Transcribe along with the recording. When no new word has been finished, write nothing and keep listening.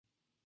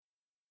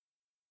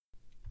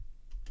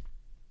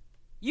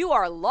You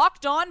are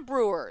Locked On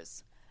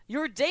Brewers,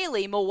 your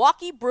daily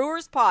Milwaukee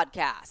Brewers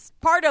podcast.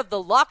 Part of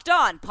the Locked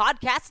On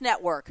Podcast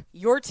Network,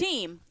 your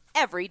team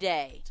every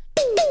day.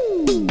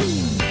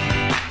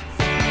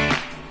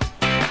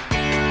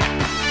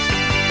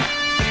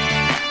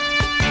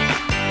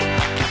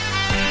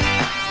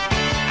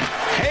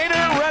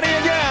 Hader ready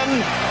again.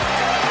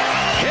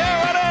 Here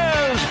it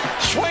is.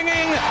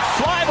 Swinging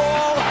fly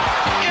ball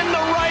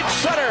into right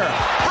center.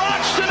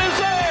 Broxton is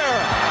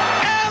there.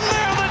 And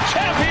they're the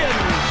champions.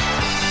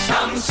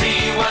 Come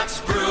see what's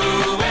brewing.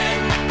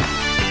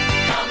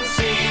 Come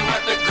see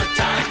what the good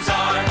times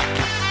are.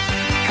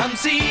 Come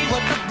see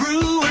what the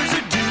Brewers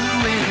are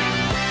doing.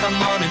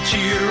 Come on and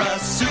cheer a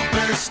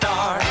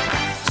superstar.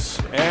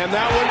 And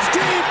that one's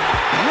deep.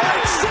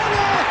 Right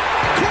center.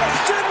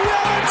 Christian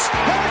Yelich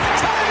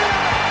has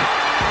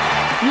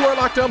tied it. You are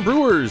Locked On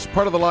Brewers,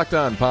 part of the Locked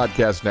On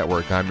Podcast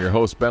Network. I'm your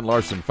host, Ben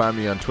Larson. Find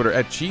me on Twitter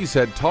at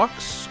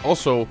CheeseheadTalks,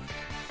 also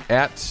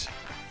at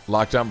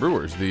Locked On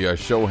Brewers, the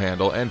show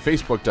handle, and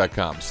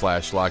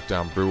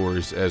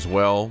Facebook.com/LockedOnBrewers as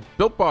well.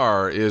 Built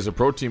Bar is a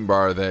protein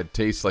bar that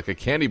tastes like a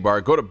candy bar.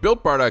 Go to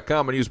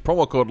BuiltBar.com and use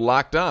promo code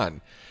LOCKEDON,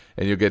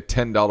 and you'll get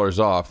 $10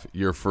 off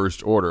your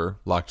first order.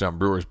 Locked On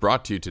Brewers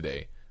brought to you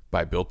today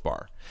by Built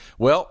Bar.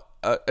 Well,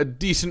 a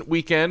decent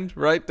weekend,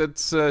 right?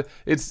 I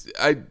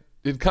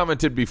had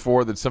commented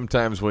before that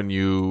sometimes when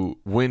you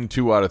win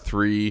 2 out of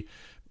 3,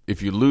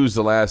 if you lose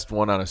the last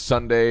one on a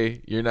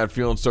Sunday, you're not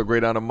feeling so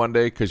great on a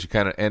Monday because you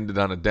kind of ended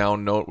on a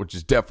down note, which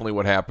is definitely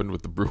what happened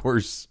with the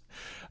Brewers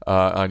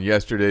in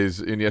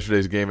yesterday's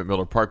game at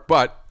Miller Park.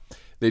 But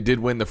they did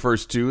win the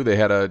first 2. They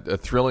had a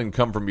thrilling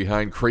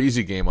come-from-behind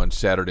crazy game on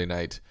Saturday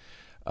night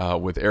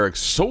with Eric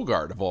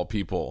Sogard, of all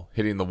people,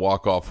 hitting the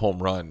walk-off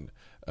home run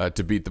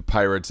to beat the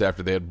Pirates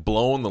after they had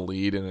blown the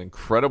lead in an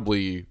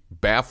incredibly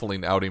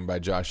baffling outing by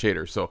Josh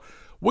Hader. So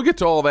we'll get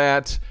to all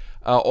that.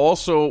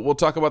 Also, we'll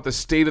talk about the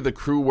state of the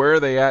crew. Where are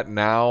they at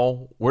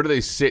now? Where do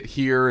they sit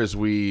here as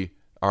we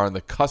are on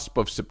the cusp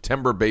of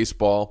September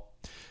baseball?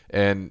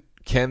 And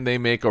can they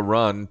make a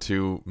run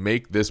to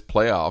make this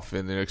playoff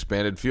in an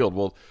expanded field?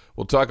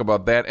 We'll talk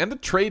about that and the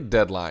trade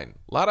deadline.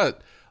 A lot of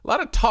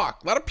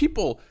talk, a lot of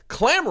people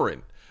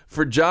clamoring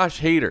for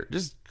Josh Hader.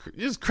 Just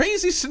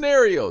crazy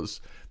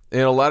scenarios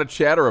and a lot of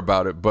chatter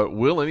about it. But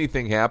will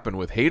anything happen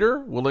with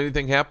Hader? Will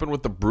anything happen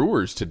with the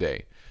Brewers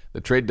today? The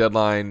trade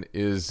deadline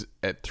is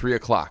at 3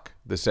 o'clock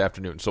this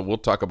afternoon, so we'll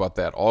talk about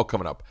that all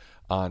coming up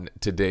on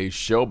today's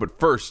show. But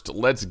first,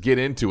 let's get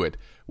into it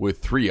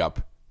with 3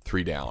 up,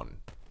 3 down.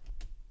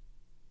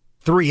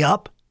 3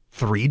 up,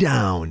 3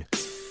 down.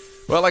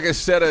 Well, like I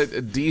said,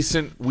 a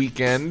decent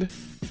weekend.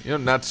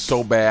 Not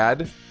so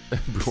bad.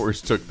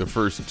 Brewers took the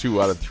first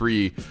 2 out of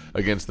 3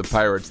 against the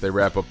Pirates. They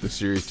wrap up the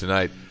series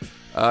tonight.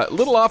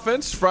 Little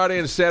offense Friday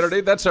and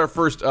Saturday. That's our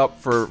first up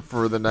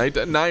for the night.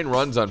 9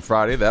 runs on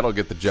Friday. That'll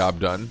get the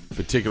job done,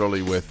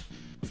 particularly with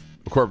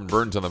Corbin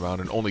Burnes on the mound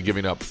and only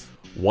giving up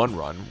 1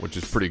 run, which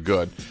is pretty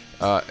good.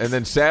 And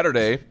then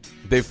Saturday,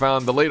 they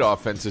found the late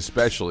offense,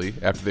 especially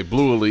after they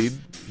blew a lead.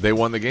 They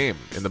won the game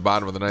in the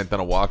bottom of the 9th on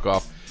a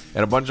walk-off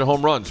and a bunch of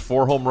home runs.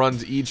 4 home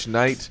runs each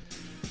night.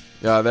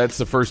 That's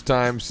the first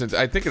time since,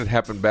 I think it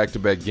happened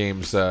back-to-back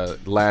games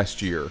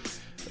last year.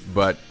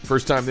 But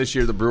first time this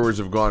year, the Brewers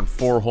have gone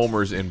 4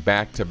 homers in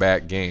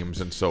back-to-back games.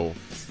 And so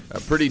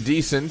pretty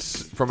decent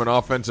from an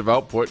offensive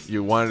output.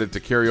 You wanted it to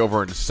carry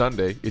over into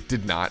Sunday. It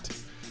did not.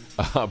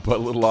 But a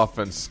little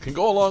offense can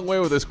go a long way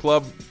with this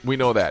club. We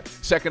know that.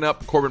 Second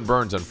up, Corbin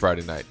Burnes on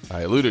Friday night.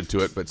 I alluded to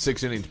it, but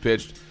 6 innings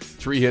pitched,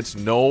 3 hits,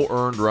 no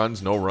earned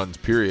runs, no runs,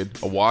 period.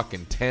 A walk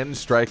and 10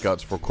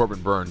 strikeouts for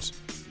Corbin Burnes,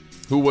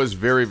 who was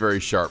very,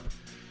 very sharp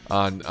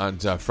on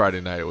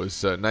Friday night. It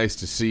was nice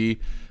to see.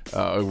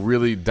 A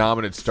really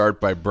dominant start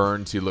by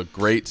Burnes. He looked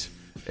great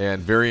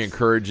and very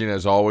encouraging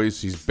as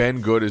always. He's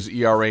been good. His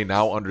ERA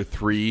now under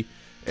 3,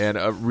 and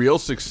a real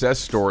success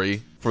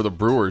story for the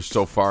Brewers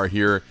so far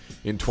here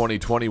in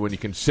 2020 when you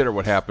consider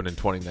what happened in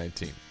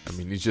 2019. I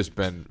mean, he's just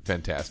been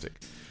fantastic.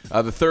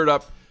 The third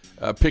up,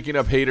 picking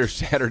up Hader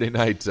Saturday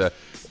night.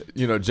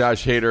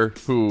 Josh Hader,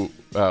 who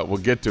we'll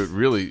get to,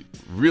 really,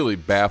 really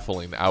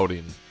baffling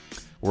outing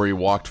where he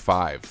walked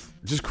 5.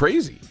 Just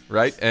crazy,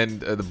 right?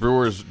 And the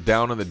Brewers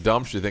down in the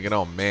dumps. You're thinking,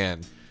 oh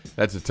man,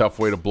 that's a tough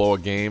way to blow a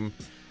game,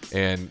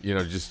 and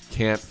just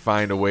can't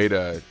find a way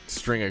to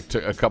string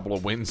a couple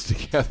of wins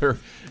together.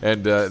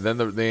 And then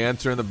the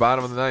answer in the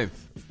bottom of the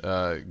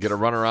 9th, get a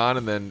runner on,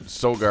 and then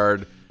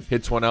Sogard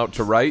hits one out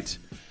to right,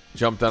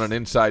 jumped on an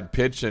inside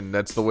pitch, and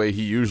that's the way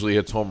he usually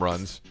hits home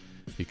runs.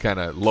 He kind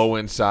of low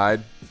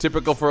inside,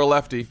 typical for a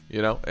lefty,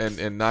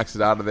 and knocks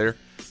it out of there.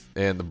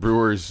 And the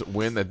Brewers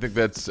win. I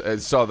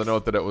saw the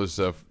note that it was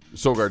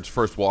Sogard's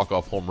first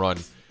walk-off home run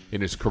in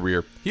his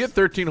career. He had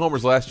 13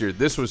 homers last year.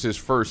 This was his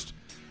first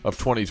of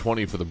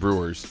 2020 for the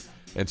Brewers.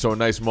 And so a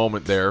nice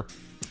moment there.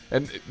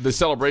 And the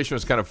celebration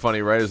was kind of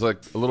funny, right? It was like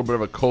a little bit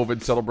of a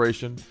COVID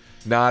celebration.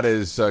 Not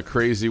as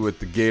crazy with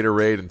the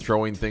Gatorade and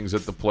throwing things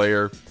at the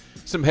player.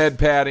 Some head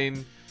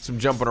patting, some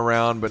jumping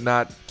around, but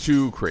not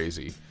too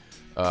crazy.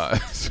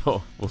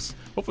 So we'll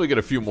hopefully get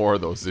a few more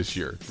of those this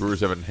year.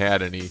 Brewers haven't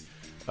had any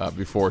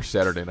before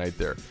Saturday night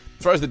there.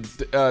 As far as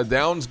the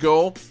downs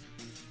go,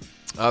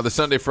 the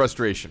Sunday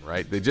frustration,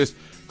 right? They just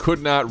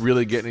could not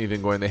really get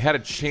anything going. They had a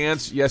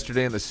chance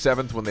yesterday in the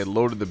 7th when they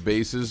loaded the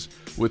bases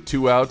with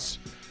 2 outs,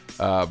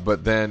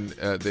 but then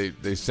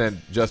they sent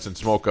Justin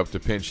Smoke up to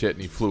pinch hit,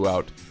 and he flew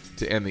out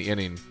to end the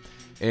inning.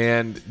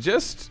 And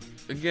just,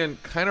 again,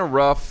 kind of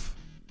rough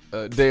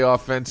day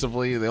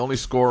offensively. They only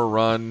score a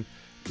run.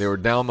 They were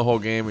down the whole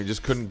game. We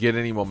just couldn't get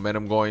any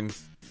momentum going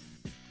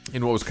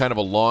in what was kind of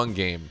a long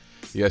game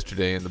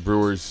yesterday, and the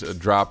Brewers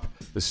drop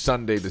the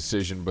Sunday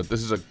decision. But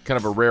this is a kind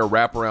of a rare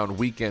wraparound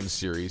weekend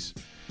series.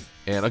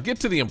 And I'll get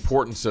to the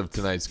importance of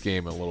tonight's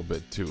game a little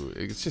bit, too.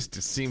 It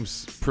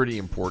seems pretty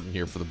important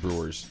here for the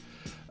Brewers.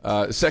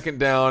 Second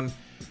down,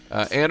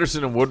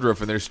 Anderson and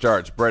Woodruff in their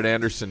starts. Brett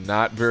Anderson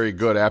not very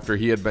good after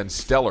he had been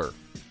stellar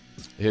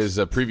his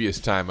previous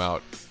time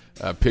out,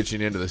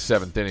 pitching into the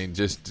 7th inning.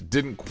 Just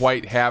didn't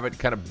quite have it,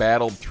 kind of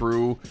battled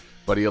through,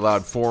 but he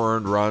allowed 4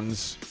 earned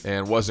runs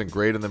and wasn't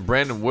great. And then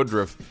Brandon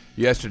Woodruff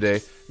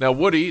yesterday. Now,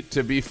 Woody,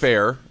 to be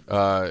fair,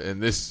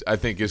 and this I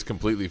think is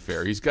completely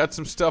fair, he's got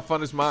some stuff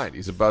on his mind.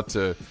 He's about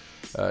to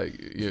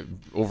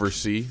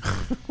oversee.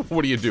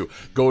 What do?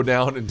 Go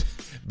down and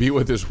be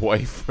with his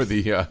wife for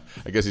the,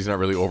 I guess he's not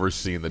really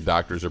overseeing. The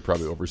doctors are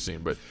probably overseeing.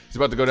 But he's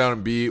about to go down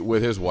and be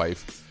with his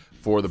wife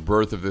for the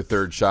birth of the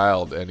 3rd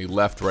child, and he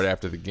left right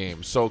after the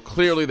game. So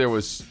clearly there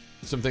was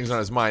some things on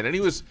his mind. And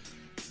he was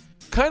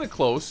kind of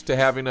close to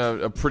having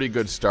a pretty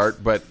good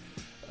start, but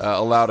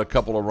allowed a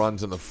couple of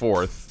runs in the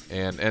 4th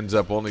and ends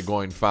up only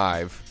going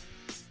 5,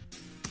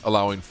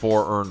 allowing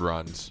 4 earned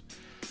runs.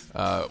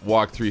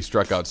 Walked 3,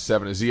 struck out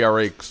 7. His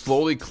ERA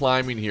slowly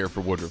climbing here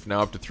for Woodruff,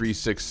 now up to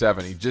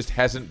 3.67. He just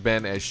hasn't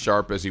been as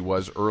sharp as he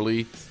was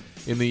early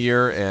in the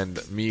year, and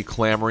me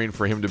clamoring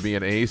for him to be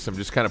an ace, I'm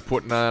just kind of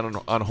putting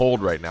on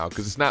hold right now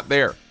because it's not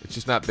there. It's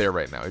just not there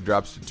right now. He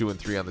drops to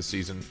 2-3 on the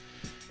season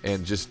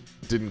and just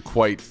didn't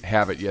quite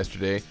have it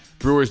yesterday.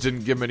 Brewers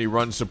didn't give him any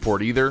run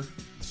support either,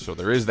 so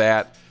there is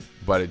that,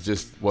 but it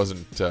just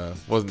wasn't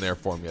there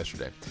for him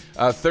yesterday.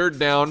 Third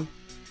down,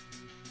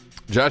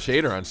 Josh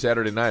Hader on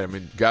Saturday night. I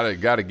mean,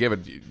 gotta give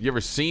it. You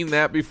ever seen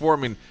that before? I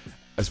mean,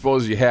 I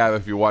suppose you have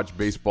if you watch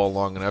baseball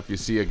long enough. You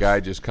see a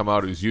guy just come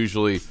out who's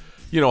usually,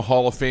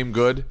 Hall of Fame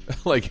good,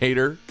 like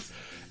Hader,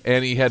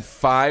 and he had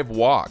 5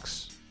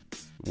 walks.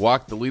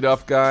 Walked the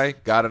leadoff guy,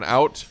 got an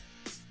out,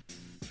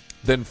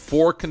 then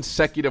 4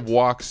 consecutive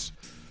walks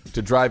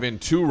to drive in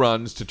 2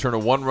 runs to turn a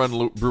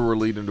 1-run Brewer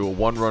lead into a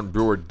 1-run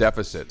Brewer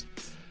deficit,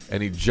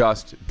 and he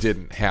just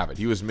didn't have it.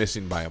 He was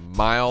missing by a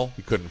mile.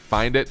 He couldn't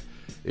find it.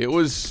 It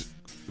was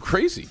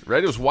crazy,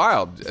 right? It was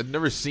wild. I'd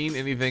never seen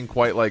anything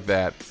quite like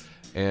that.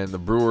 And the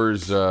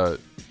Brewers,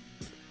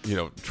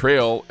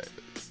 trail,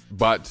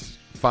 but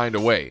find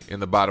a way in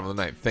the bottom of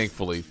the ninth,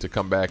 thankfully, to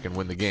come back and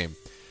win the game.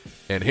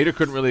 And Hader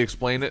couldn't really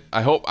explain it.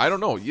 I don't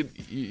know.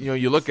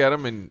 You look at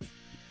him, and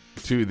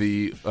to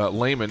the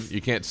layman,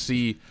 you can't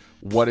see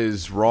what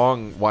is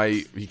wrong,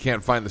 why he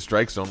can't find the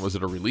strike zone. Was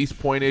it a release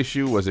point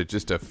issue? Was it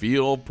just a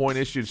feel point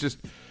issue? It's just,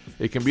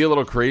 it can be a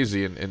little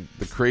crazy. And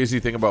the crazy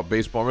thing about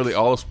baseball, really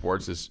all of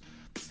sports, is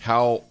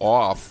how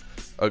off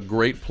a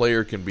great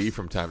player can be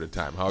from time to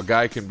time. How a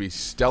guy can be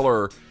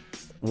stellar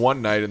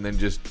one night and then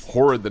just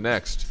horrid the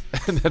next.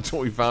 And that's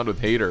what we found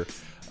with Hader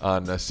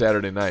on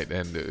Saturday night.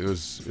 And it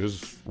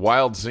was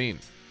wild scene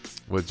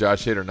with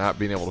Josh Hader not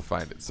being able to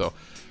find it. So,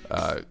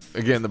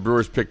 again, the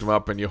Brewers picked him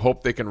up, and you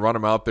hope they can run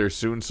him out there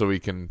soon so he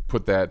can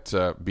put that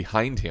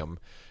behind him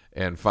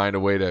and find a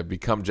way to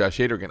become Josh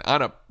Hader again.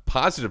 On a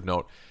positive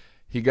note,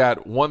 he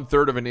got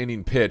 1/3 of an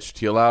inning pitched.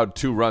 He allowed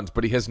 2 runs,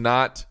 but he has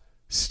not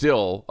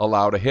still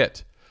allowed a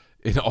hit.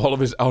 In all of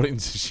his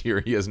outings this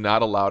year, he has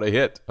not allowed a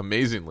hit,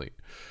 amazingly.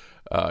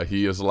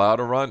 He has allowed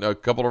a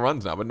couple of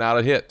runs now, but not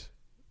a hit.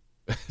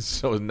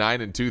 So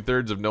 9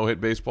 2/3 of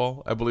no-hit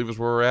baseball, I believe, is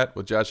where we're at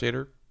with Josh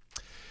Hader.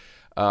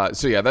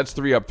 That's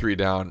 3 up, 3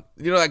 down.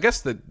 I guess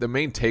the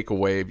main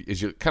takeaway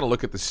is you kind of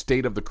look at the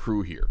state of the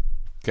crew here,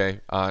 okay,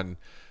 on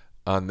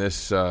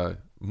this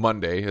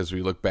Monday as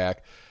we look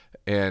back.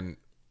 And,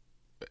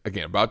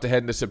 again, about to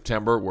head into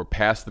September. We're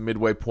past the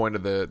midway point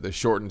of the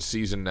shortened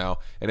season now.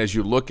 And as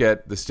you look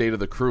at the state of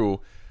the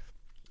crew,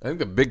 I think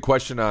the big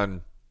question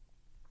on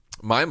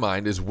my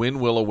mind is, when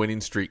will a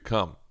winning streak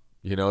come?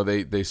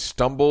 They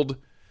stumbled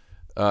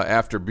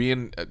after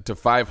being to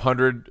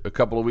 500 a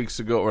couple of weeks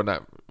ago, or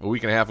not, a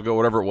week and a half ago,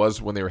 whatever it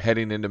was, when they were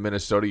heading into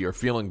Minnesota. You're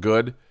feeling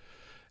good,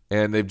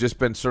 and they've just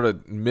been sort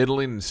of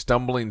middling and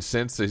stumbling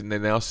since. They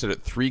now sit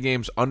at 3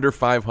 games under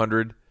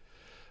 500.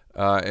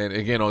 And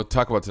again, I'll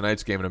talk about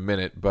tonight's game in a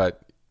minute,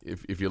 but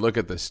if you look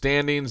at the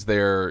standings,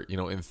 they're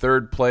in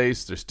 3rd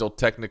place. They're still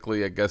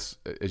technically, I guess,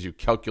 as you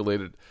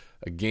calculated,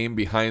 a game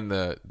behind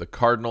the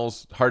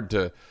Cardinals. Hard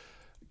to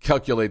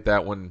calculate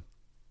that when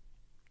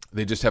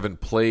they just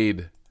haven't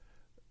played.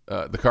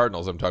 The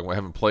Cardinals, I'm talking about,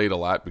 haven't played a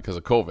lot because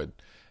of COVID.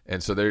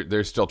 And so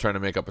they're still trying to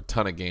make up a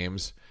ton of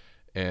games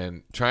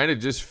and trying to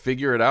just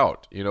figure it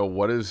out.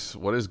 What is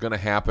going to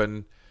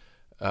happen?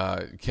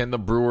 Can the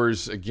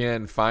Brewers,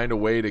 again, find a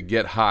way to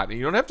get hot? And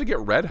you don't have to get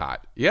red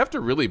hot. You have to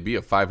really be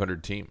a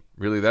 500 team,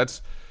 Really,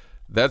 that's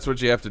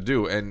what you have to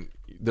do. And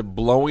they're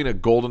blowing a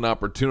golden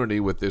opportunity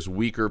with this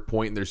weaker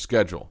point in their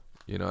schedule.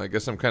 I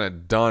guess I'm kind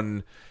of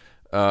done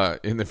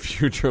in the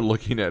future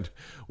looking at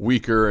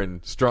weaker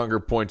and stronger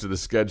points of the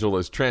schedule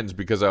as trends,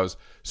 because I was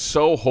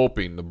so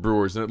hoping the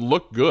Brewers, and it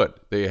looked good.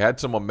 They had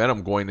some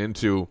momentum going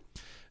into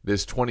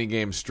this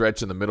 20-game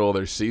stretch in the middle of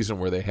their season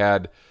where they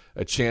had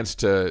a chance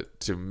to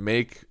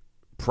make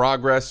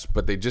progress,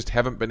 but they just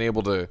haven't been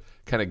able to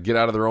kind of get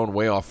out of their own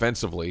way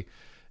offensively.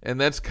 And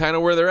that's kind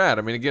of where they're at.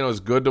 I mean, again, it was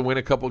good to win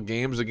a couple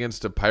games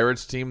against a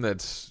Pirates team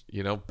that's,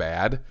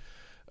 bad.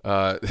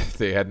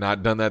 They had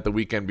not done that the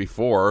weekend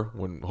before,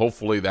 when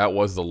hopefully that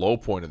was the low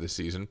point of the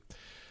season.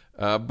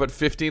 But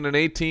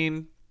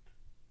 15-18,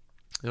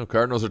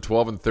 Cardinals are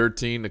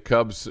 12-13. The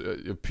Cubs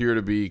appear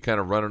to be kind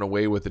of running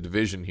away with the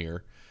division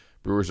here.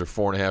 Brewers are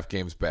 4.5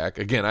 games back.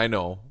 Again, I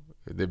know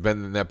they've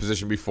been in that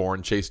position before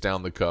and chased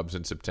down the Cubs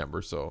in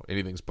September, so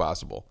anything's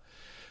possible.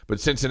 But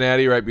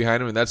Cincinnati right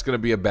behind them, and that's going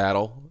to be a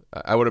battle.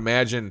 I would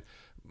imagine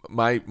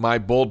my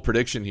bold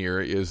prediction here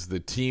is the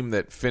team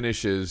that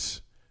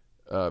finishes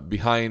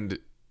behind.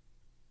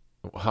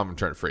 How am I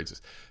trying to phrase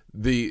this?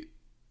 The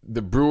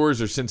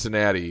Brewers or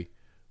Cincinnati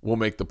will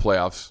make the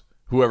playoffs.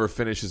 Whoever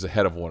finishes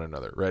ahead of one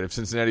another, right? If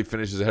Cincinnati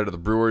finishes ahead of the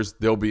Brewers,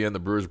 they'll be in. The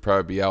Brewers will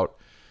probably be out,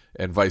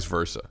 and vice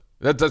versa.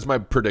 That's my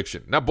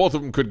prediction. Now, both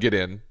of them could get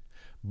in,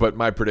 but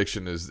my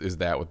prediction is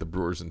that with the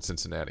Brewers and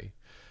Cincinnati.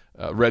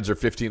 Reds are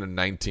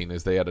 15-19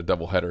 as they had a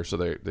doubleheader, so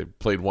they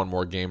played one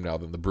more game now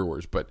than the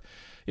Brewers. But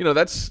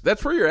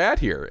that's where you're at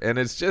here, and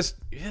it's just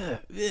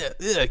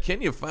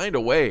can you find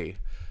a way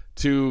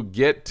to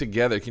get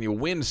together? Can you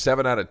win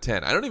 7 out of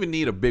 10? I don't even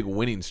need a big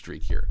winning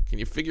streak here. Can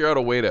you figure out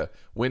a way to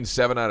win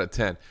 7 out of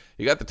 10?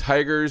 You got the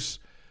Tigers,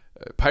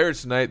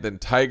 Pirates tonight, then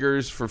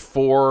Tigers for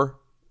 4,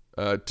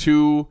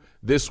 2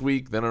 this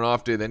week, then an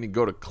off day. Then you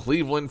go to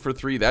Cleveland for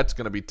 3. That's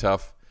going to be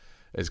tough,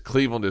 as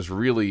Cleveland is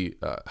really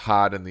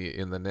hot in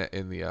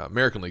the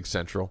American League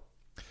Central.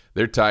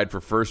 They're tied for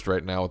first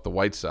right now with the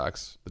White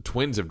Sox. The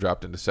Twins have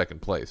dropped into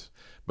second place,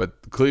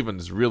 but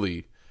Cleveland's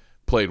really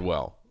played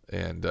well,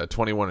 and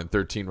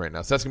 21-13 right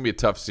now. So that's going to be a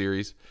tough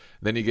series.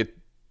 Then you get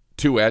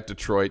 2 at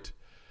Detroit.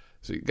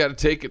 So you got to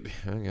take it.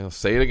 I'll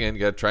say it again.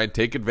 You got to try and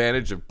take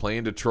advantage of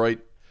playing Detroit.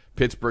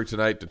 Pittsburgh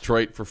tonight.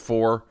 Detroit for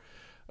 4.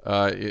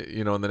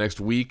 In the next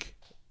week.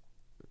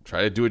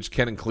 Try to do what you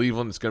can in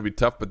Cleveland. It's going to be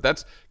tough,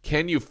 but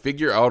can you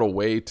figure out a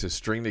way to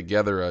string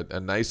together a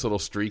nice little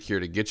streak here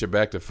to get you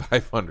back to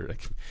 500?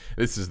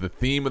 This is the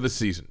theme of the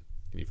season.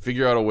 Can you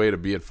figure out a way to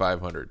be at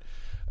 500?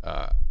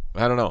 I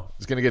don't know.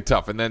 It's going to get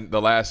tough. And then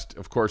the last,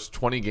 of course,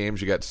 20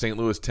 games. You got St.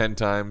 Louis 10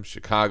 times,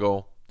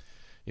 Chicago,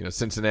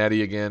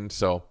 Cincinnati again.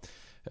 So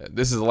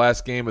this is the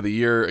last game of the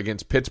year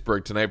against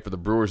Pittsburgh tonight for the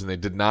Brewers, and they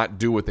did not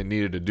do what they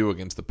needed to do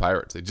against the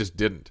Pirates. They just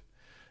didn't.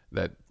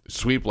 That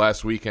sweep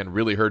last weekend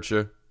really hurt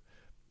you.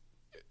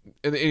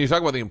 And you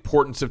talk about the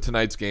importance of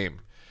tonight's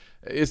game.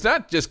 It's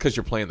not just because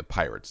you're playing the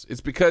Pirates.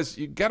 It's because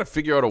you got to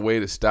figure out a way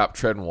to stop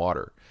treading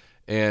water.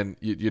 And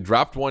you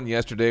dropped one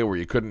yesterday where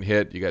you couldn't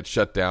hit. You got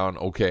shut down.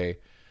 Okay.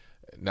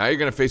 Now you're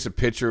going to face a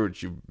pitcher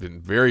which you've been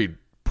very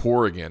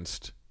poor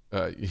against,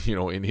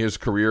 in his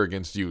career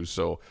against you.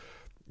 So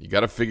you got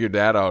to figure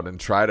that out and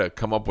try to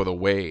come up with a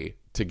way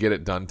to get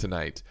it done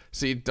tonight.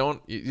 See,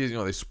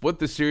 they split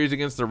the series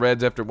against the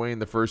Reds after winning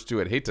the first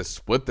 2. I'd hate to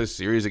split this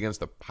series against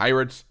the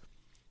Pirates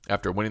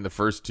after winning the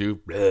first 2.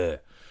 Bleh,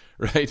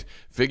 right?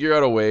 Figure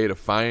out a way to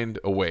find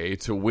a way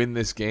to win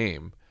this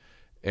game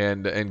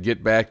and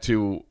get back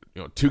to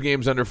 2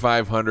 games under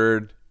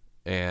 500,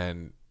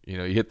 and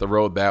you hit the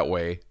road that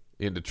way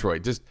in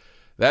Detroit. Just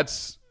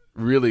that's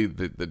really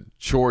the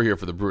chore here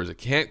for the Brewers. It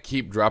can't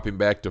keep dropping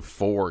back to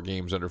 4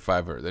 games under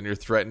 500. Then you're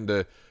threatened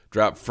to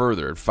drop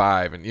further at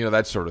 5, and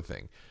that sort of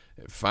thing.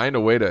 Find a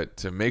way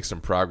to make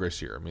some progress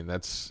here. I mean,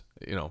 that's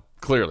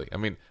clearly. I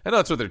mean, I know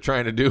that's what they're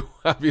trying to do,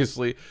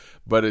 obviously,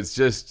 but it's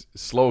just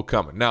slow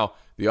coming. Now,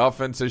 the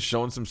offense has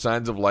shown some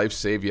signs of life,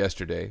 save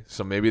yesterday,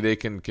 so maybe they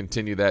can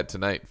continue that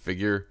tonight.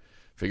 Figure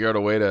out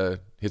a way to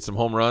hit some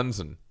home runs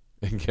and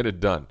get it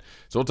done.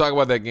 So we'll talk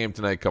about that game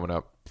tonight coming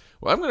up.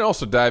 Well, I'm going to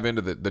also dive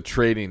into the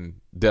trading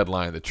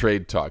deadline, the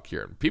trade talk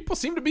here. People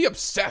seem to be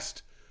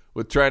obsessed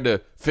with trying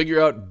to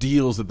figure out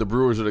deals that the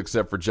Brewers would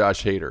accept for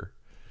Josh Hader.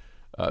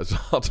 So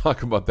I'll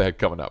talk about that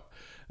coming up.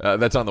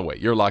 That's on the way.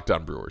 You're Locked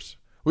On Brewers.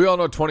 We all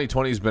know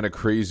 2020 has been a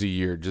crazy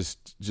year,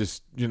 just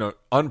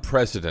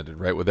unprecedented,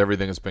 right, with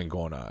everything that's been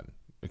going on.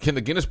 Can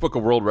the Guinness Book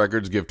of World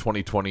Records give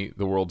 2020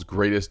 the world's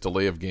greatest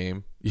delay of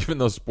game? Even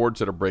though sports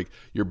had a break,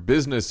 your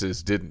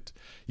businesses didn't.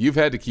 You've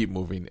had to keep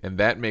moving, and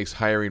that makes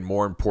hiring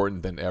more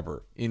important than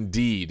ever.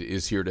 Indeed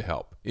is here to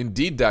help.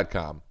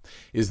 Indeed.com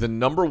is the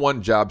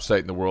 #1 job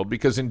site in the world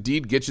because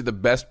Indeed gets you the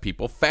best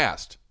people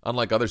fast.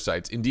 Unlike other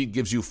sites, Indeed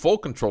gives you full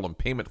control and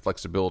payment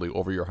flexibility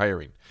over your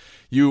hiring.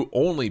 You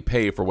only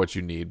pay for what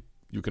you need.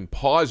 You can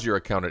pause your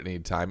account at any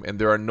time, and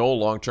there are no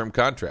long-term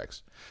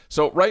contracts.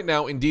 So right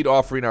now, Indeed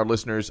offering our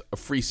listeners a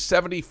free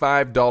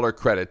 $75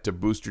 credit to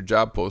boost your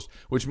job post,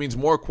 which means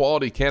more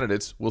quality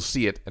candidates will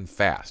see it and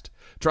fast.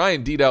 Try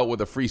Indeed out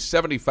with a free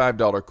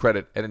 $75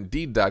 credit at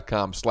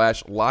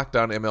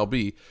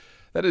Indeed.com/LockedOnMLB.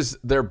 That is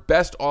their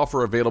best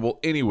offer available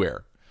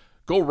anywhere.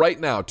 Go right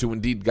now to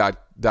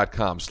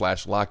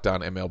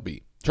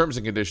Indeed.com/LockedOnMLB. Terms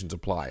and conditions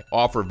apply.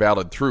 Offer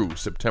valid through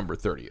September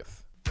 30th.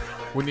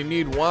 When you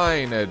need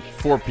wine at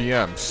 4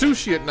 p.m.,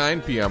 sushi at 9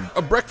 p.m.,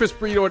 a breakfast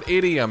burrito at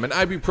 8 a.m., and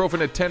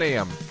ibuprofen at 10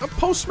 a.m.,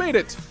 Postmate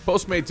it.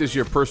 Postmates is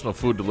your personal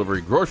food delivery,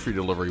 grocery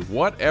delivery,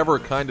 whatever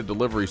kind of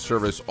delivery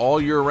service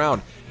all year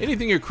round.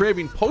 Anything you're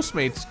craving,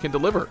 Postmates can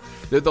deliver.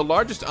 They're the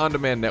largest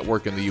on-demand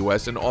network in the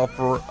U.S. and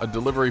offer a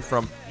delivery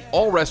from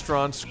all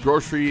restaurants,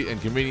 grocery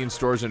and convenience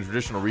stores, and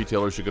traditional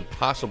retailers you could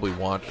possibly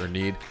want or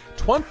need.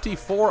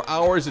 24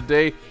 hours a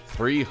day,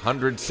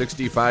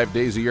 365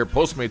 days a year,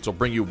 Postmates will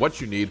bring you what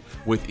you need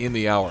within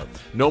the hour.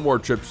 No more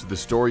trips to the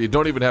store. You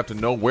don't even have to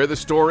know where the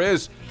store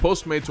is.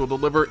 Postmates will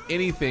deliver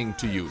anything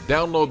to you.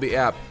 Download the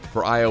app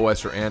for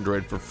iOS or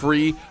Android for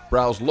free.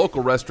 Browse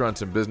local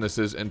restaurants and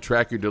businesses and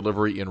track your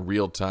delivery in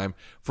real time.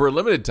 For a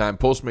limited time,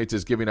 Postmates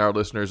is giving our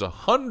listeners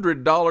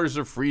 $100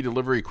 of free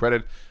delivery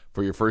credit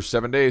for your first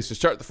 7 days. To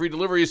start the free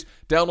deliveries,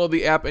 download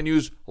the app and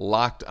use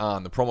Locked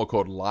On, the promo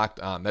code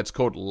Locked On. That's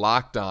code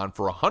Locked On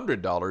for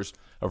 $100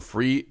 of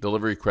free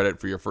delivery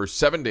credit for your first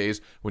 7 days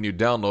when you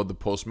download the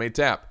Postmates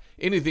app.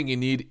 Anything you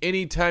need,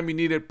 anytime you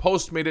need it,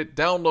 Postmate it.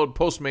 Download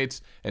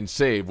Postmates and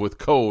save with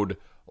code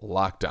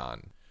Locked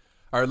On.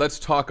 All right, let's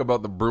talk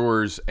about the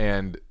Brewers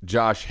and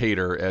Josh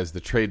Hader as the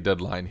trade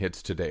deadline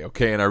hits today,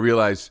 okay? And I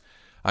realize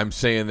I'm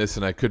saying this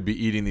and I could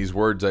be eating these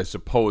words, I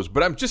suppose,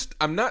 but I'm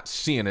not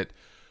seeing it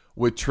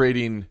with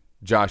trading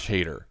Josh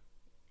Hader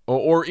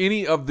or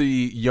any of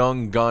the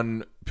young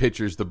gun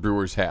pitchers the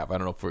Brewers have. I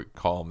don't know if we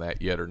call them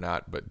that yet or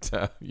not, but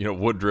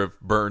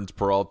Woodruff, Burns,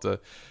 Peralta,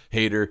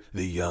 Hader,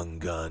 the young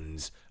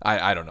guns.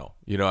 I don't know.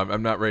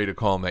 I'm not ready to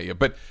call them that yet,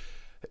 but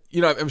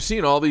I'm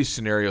seeing all these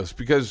scenarios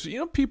because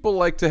people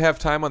like to have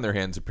time on their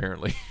hands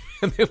apparently,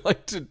 and they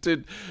like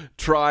to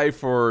try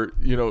for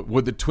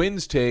would the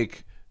Twins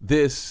take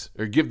this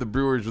or would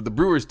the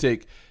Brewers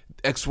take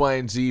X, Y,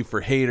 and Z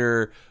for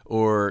Hader,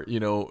 or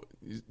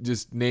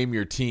just name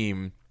your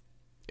team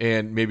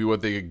and maybe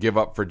what they could give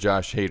up for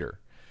Josh Hader.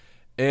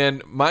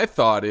 And my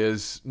thought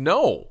is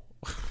no.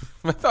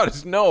 My thought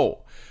is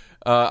no.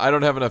 I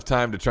don't have enough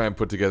time to try and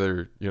put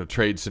together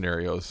trade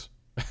scenarios.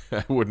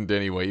 I wouldn't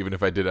anyway, even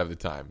if I did have the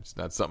time. It's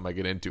not something I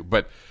get into.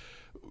 But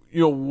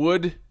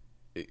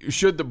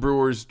should the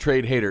Brewers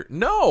trade Hader?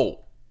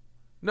 No,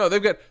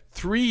 they've got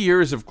 3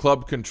 years of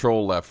club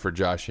control left for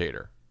Josh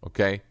Hader.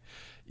 Okay.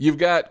 You've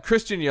got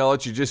Christian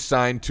Yelich, you just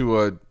signed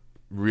to a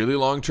really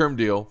long-term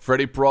deal.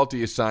 Freddie Peralta,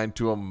 you signed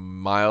to a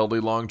mildly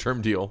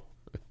long-term deal.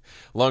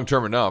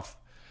 Long-term enough.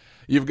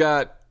 You've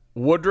got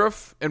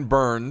Woodruff and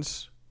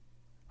Burns,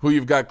 who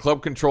you've got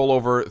club control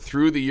over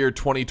through the year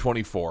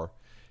 2024.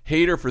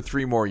 Hader for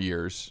 3 more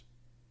years.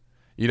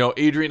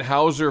 Adrian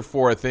Hauser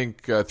for, I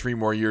think, 3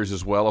 more years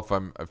as well,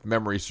 if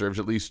memory serves,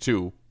 at least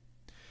 2.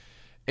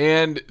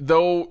 And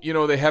though,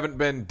 they haven't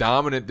been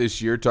dominant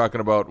this year, talking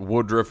about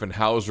Woodruff and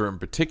Hauser in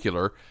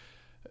particular,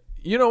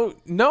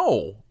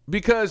 no,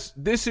 because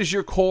this is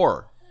your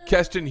core.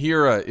 Keston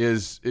Hiura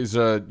is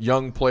a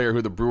young player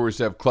who the Brewers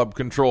have club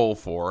control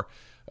for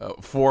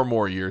 4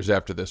 more years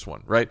after this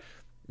one, right?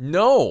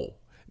 No,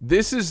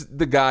 this is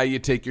the guy you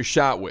take your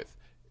shot with.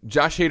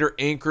 Josh Hader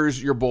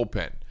anchors your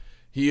bullpen.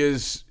 He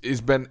has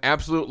been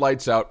absolute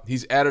lights out.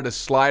 He's added a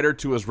slider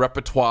to his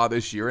repertoire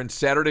this year, and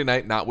Saturday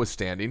night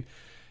notwithstanding,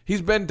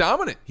 he's been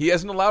dominant. He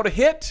hasn't allowed a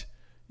hit.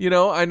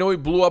 I know he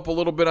blew up a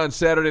little bit on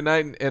Saturday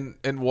night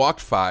and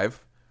walked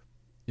 5,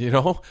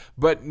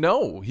 but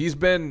no, he's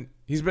been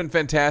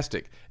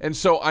fantastic. And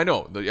so I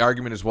know the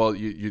argument is, well,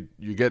 you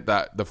get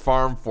that the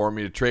farm for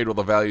me to trade while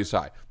the value's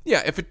high.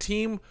 Yeah, if a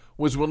team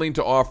was willing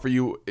to offer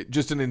you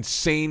just an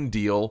insane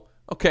deal,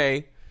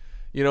 okay,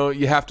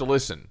 you have to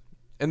listen.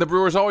 And the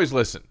Brewers always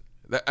listen.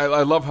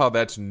 I love how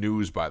that's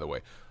news, by the way.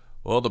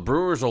 Well, the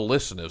Brewers will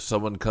listen if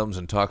someone comes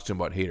and talks to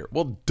them about Hader.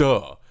 Well,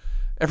 duh.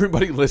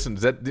 Everybody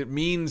listens. It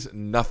means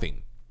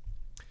nothing.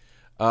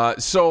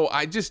 So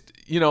I just,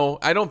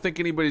 I don't think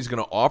anybody's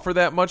going to offer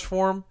that much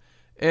for him.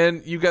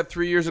 And you got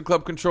 3 years of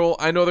club control.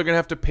 I know they're going to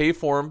have to pay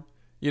for him.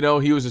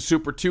 He was a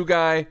Super 2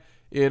 guy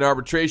in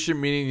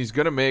arbitration, meaning he's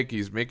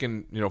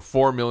making,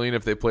 $4 million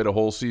if they played a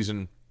whole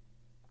season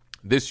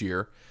this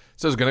year.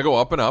 So it's going to go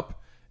up and up.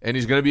 And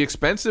he's going to be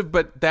expensive,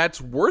 but that's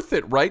worth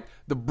it, right?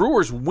 The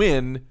Brewers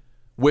win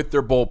with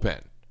their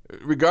bullpen.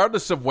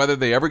 Regardless of whether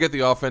they ever get the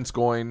offense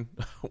going,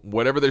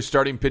 whatever their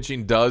starting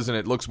pitching does, and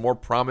it looks more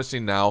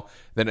promising now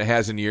than it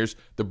has in years,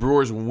 the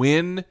Brewers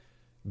win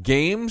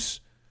games.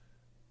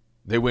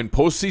 They win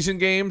postseason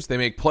games. They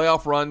make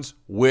playoff runs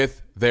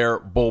with their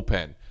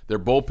bullpen. Their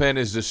bullpen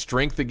is the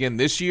strength again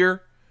this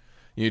year.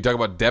 You talk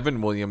about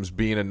Devin Williams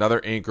being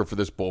another anchor for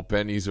this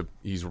bullpen.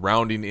 He's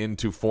rounding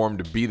into form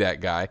to be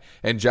that guy.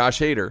 And Josh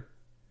Hader,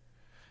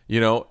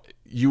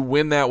 you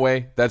win that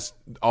way. That's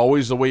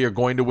always the way you're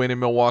going to win in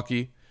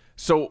Milwaukee.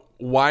 So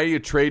why are you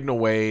trading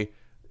away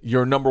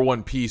your number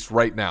one piece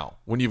right now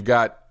when you've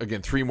got,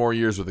 again, 3 more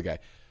years with the guy?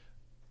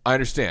 I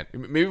understand.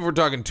 Maybe if we're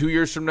talking 2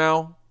 years from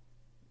now,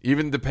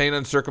 Even depending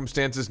on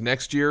circumstances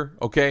next year,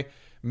 okay,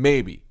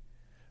 maybe.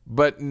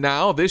 But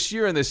now, this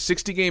year in this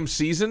 60-game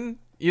season,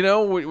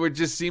 where it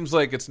just seems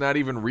like it's not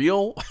even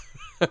real.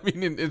 I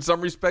mean, in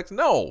some respects,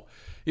 no.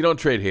 You don't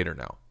trade Hader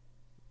now.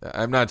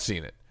 I'm not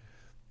seeing it.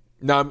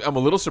 Now, I'm a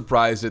little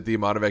surprised at the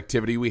amount of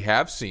activity we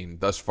have seen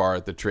thus far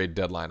at the trade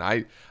deadline.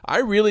 I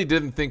really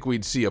didn't think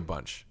we'd see a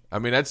bunch. I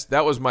mean,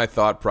 that was my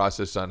thought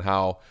process on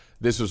how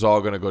this was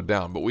all going to go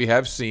down. But we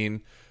have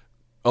seen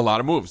a lot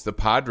of moves. The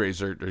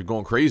Padres are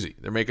going crazy.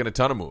 They're making a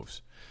ton of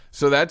moves.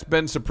 So that's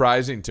been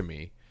surprising to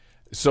me.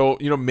 So,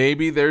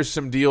 maybe there's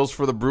some deals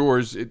for the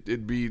Brewers.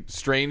 It'd be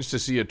strange to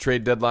see a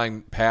trade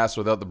deadline pass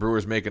without the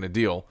Brewers making a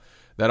deal.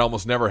 That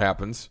almost never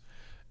happens.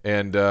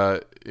 And,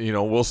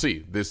 we'll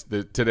see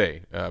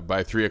today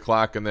by 3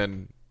 o'clock and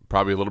then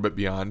probably a little bit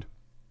beyond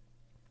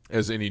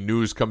as any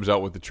news comes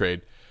out with the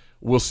trade.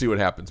 We'll see what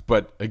happens.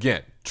 But,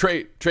 again,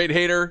 trade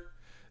Hader,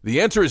 the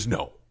answer is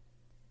no.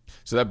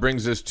 So that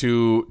brings us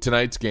to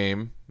tonight's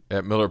game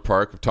at Miller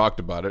Park. We've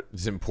talked about it.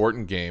 It's an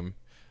important game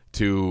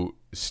to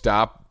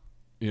stop,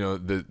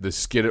 the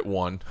skid at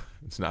 1.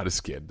 It's not a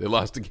skid. They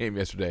lost a game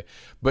yesterday.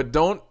 But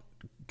don't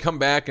come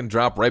back and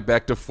drop right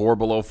back to 4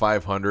 below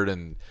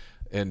 500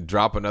 and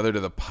drop another to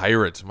the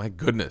Pirates. My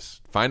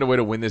goodness. Find a way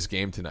to win this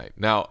game tonight.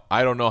 Now,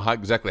 I don't know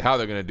exactly how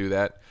they're going to do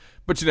that,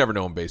 but you never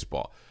know in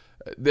baseball.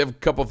 They have a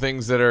couple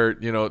things that are,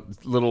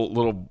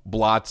 little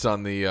blots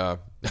on the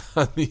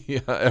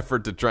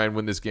effort to try and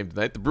win this game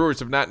tonight. The Brewers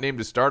have not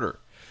named a starter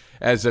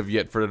as of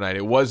yet for tonight.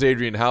 It was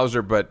Adrian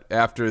Hauser, but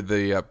after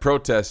the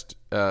protest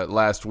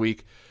last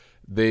week,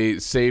 they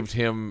saved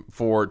him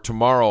for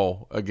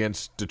tomorrow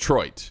against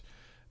Detroit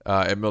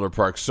at Miller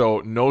Park.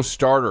 So no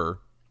starter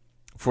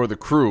for the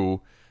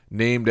Crew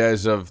named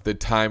as of the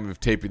time of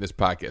taping this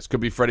podcast. Could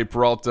be Freddie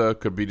Peralta,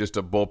 could be just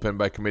a bullpen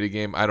by committee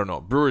game. I don't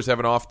know. Brewers have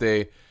an off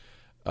day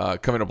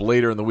coming up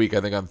later in the week, I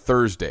think on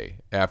Thursday,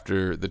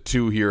 after the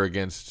 2 here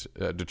against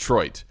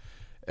Detroit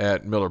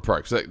at Miller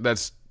Park. So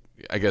that's,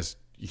 I guess,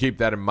 you keep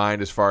that in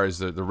mind as far as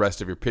the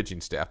rest of your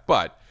pitching staff.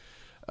 But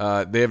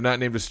they have not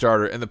named a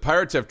starter, and the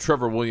Pirates have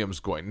Trevor Williams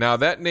going. Now,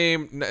 that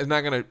name is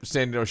not going to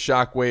send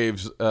shock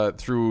waves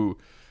through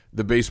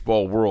the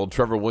baseball world.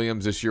 Trevor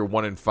Williams this year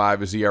 1-5,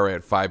 his ERA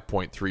at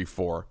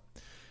 5.34.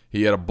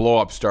 He had a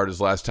blow-up start his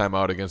last time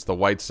out against the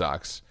White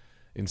Sox.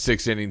 In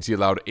 6 innings, he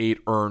allowed 8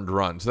 earned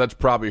runs. So that's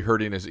probably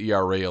hurting his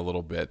ERA a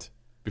little bit.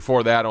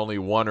 Before that, only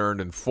 1 earned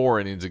in 4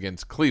 innings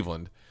against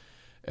Cleveland.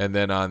 And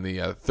then on the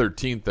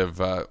 13th of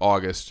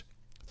August,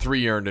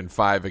 3 earned in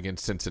 5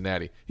 against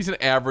Cincinnati. He's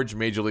an average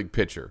major league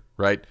pitcher,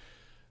 right?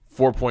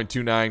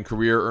 4.29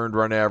 career earned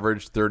run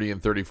average,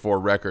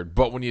 30-34 record.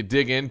 But when you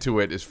dig into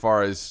it as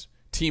far as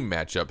team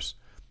matchups,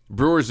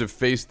 Brewers have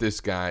faced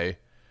this guy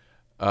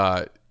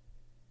 7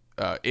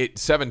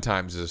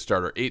 times as a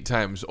starter, 8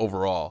 times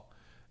overall.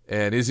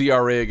 And his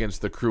ERA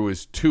against the Crew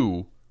is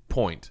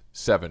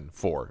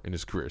 2.74 in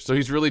his career. So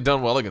he's really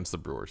done well against the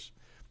Brewers.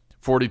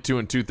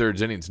 42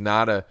 2/3 innings,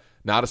 not a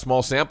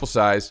small sample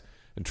size.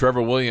 And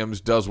Trevor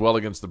Williams does well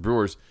against the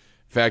Brewers.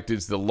 In fact,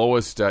 it's the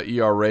lowest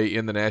ERA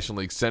in the National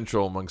League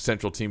Central among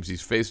Central teams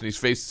he's faced, and he's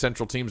faced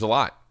Central teams a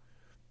lot.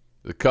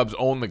 The Cubs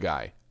own the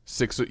guy,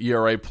 6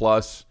 ERA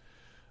plus.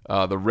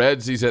 The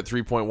Reds, he's at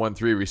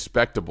 3.13,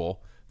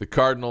 respectable. The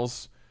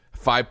Cardinals,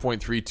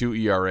 5.32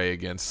 ERA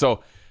against.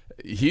 So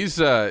he's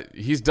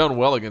done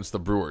well against the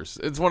Brewers.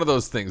 It's one of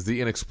those things,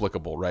 the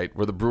inexplicable, right?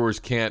 Where the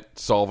Brewers can't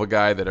solve a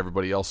guy that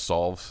everybody else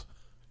solves.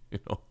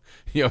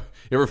 You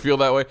ever feel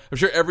that way? I'm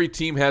sure every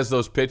team has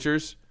those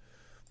pitchers.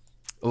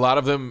 A lot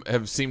of them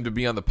have seemed to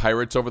be on the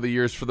Pirates over the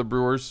years for the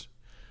Brewers,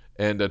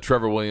 and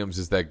Trevor Williams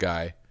is that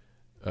guy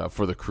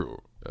for the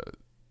Crew,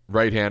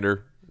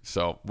 right-hander.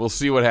 So we'll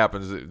see what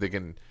happens. If they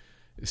can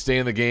stay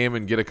in the game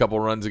and get a couple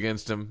runs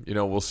against him,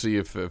 we'll see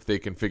if they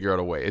can figure out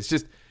a way. It's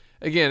just,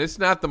 again, it's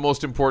not the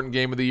most important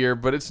game of the year,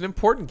 but it's an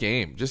important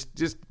game.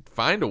 Just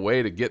find a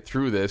way to get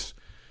through this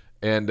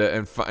and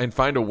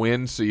find a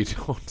win so you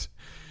don't.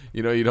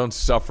 You don't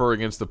suffer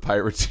against the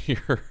Pirates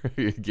here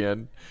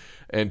again,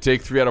 and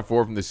take 3 out of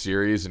 4 from the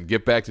series and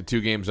get back to 2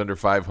 games under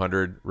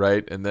 500,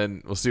 right? And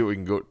then we'll see what we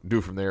can go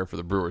do from there for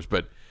the Brewers.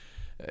 But,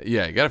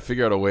 you got to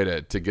figure out a way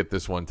to get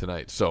this one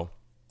tonight. So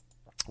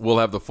we'll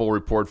have the full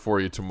report for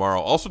you tomorrow.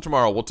 Also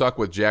tomorrow, we'll talk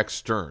with Jack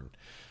Stern.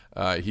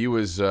 He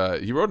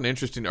wrote an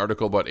interesting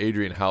article about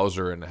Adrian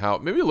Hauser and how,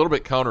 maybe a little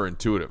bit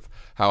counterintuitive,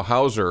 how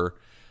Hauser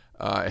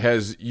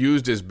has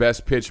used his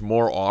best pitch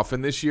more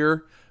often this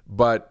year,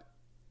 but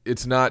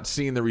it's not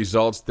seeing the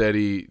results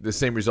the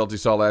same results he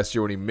saw last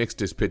year when he mixed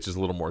his pitches a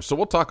little more. So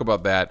we'll talk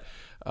about that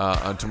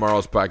on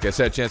tomorrow's podcast.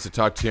 I had a chance to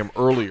talk to him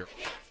earlier,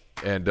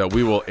 and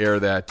we will air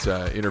that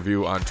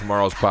interview on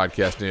tomorrow's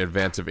podcast in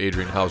advance of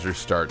Adrian Hauser's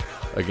start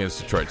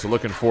against Detroit. So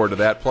looking forward to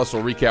that. Plus,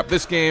 we'll recap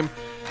this game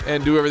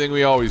and do everything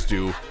we always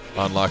do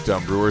on Locked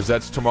On Brewers.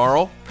 That's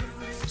tomorrow.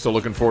 So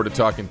looking forward to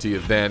talking to you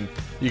then.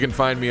 You can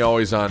find me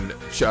always on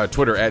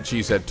Twitter at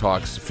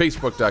CheeseheadTalks,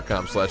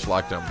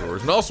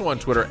 Facebook.com/LockedOnBrewers, and also on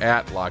Twitter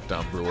at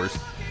LockedOnBrewers.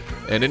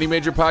 and any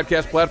major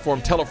podcast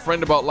platform. Tell a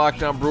friend about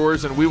Locked On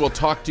Brewers, and we will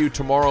talk to you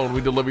tomorrow when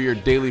we deliver your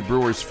daily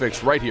Brewers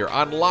fix right here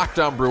on Locked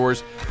On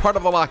Brewers, part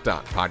of the Locked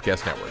On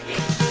Podcast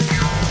Network.